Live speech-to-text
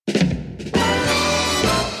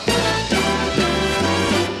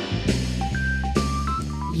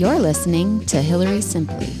You're listening to Hillary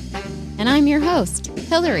Simply, and I'm your host,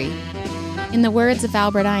 Hillary. In the words of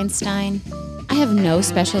Albert Einstein, I have no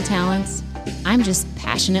special talents. I'm just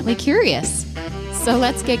passionately curious. So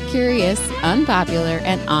let's get curious, unpopular,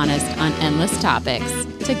 and honest on endless topics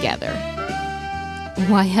together.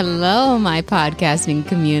 Why, hello, my podcasting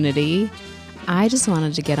community. I just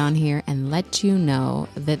wanted to get on here and let you know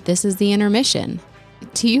that this is the intermission.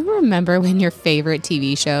 Do you remember when your favorite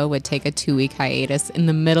TV show would take a 2-week hiatus in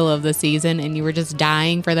the middle of the season and you were just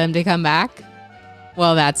dying for them to come back?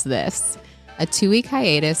 Well, that's this. A 2-week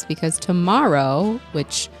hiatus because tomorrow,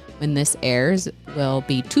 which when this airs will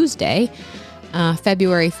be Tuesday,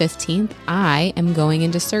 February 15th, I am going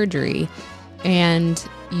into surgery. And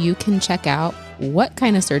you can check out what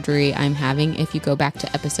kind of surgery I'm having if you go back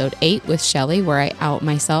to episode 8 with Shelly, where I out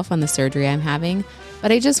myself on the surgery I'm having.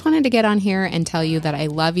 But I just wanted to get on here and tell you that I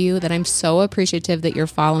love you, that I'm so appreciative that you're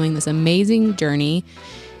following this amazing journey,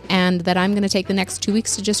 and that I'm going to take the next 2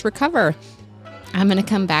 weeks to just recover. I'm going to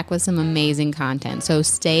come back with some amazing content, so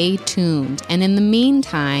stay tuned. And in the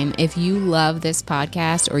meantime, if you love this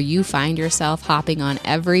podcast or you find yourself hopping on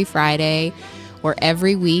every Friday or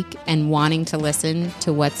every week and wanting to listen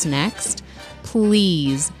to what's next,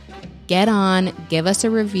 please get on, give us a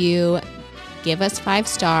review, give us 5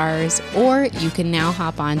 stars, or you can now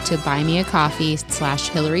hop on to Buy Me a Coffee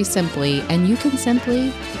 /Hillary Simply, and you can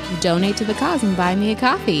simply donate to the cause and buy me a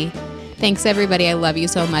coffee. Thanks, everybody. I love you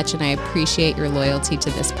so much, and I appreciate your loyalty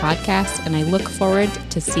to this podcast, and I look forward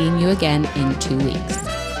to seeing you again in 2 weeks.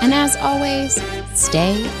 And as always,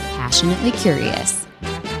 stay passionately curious.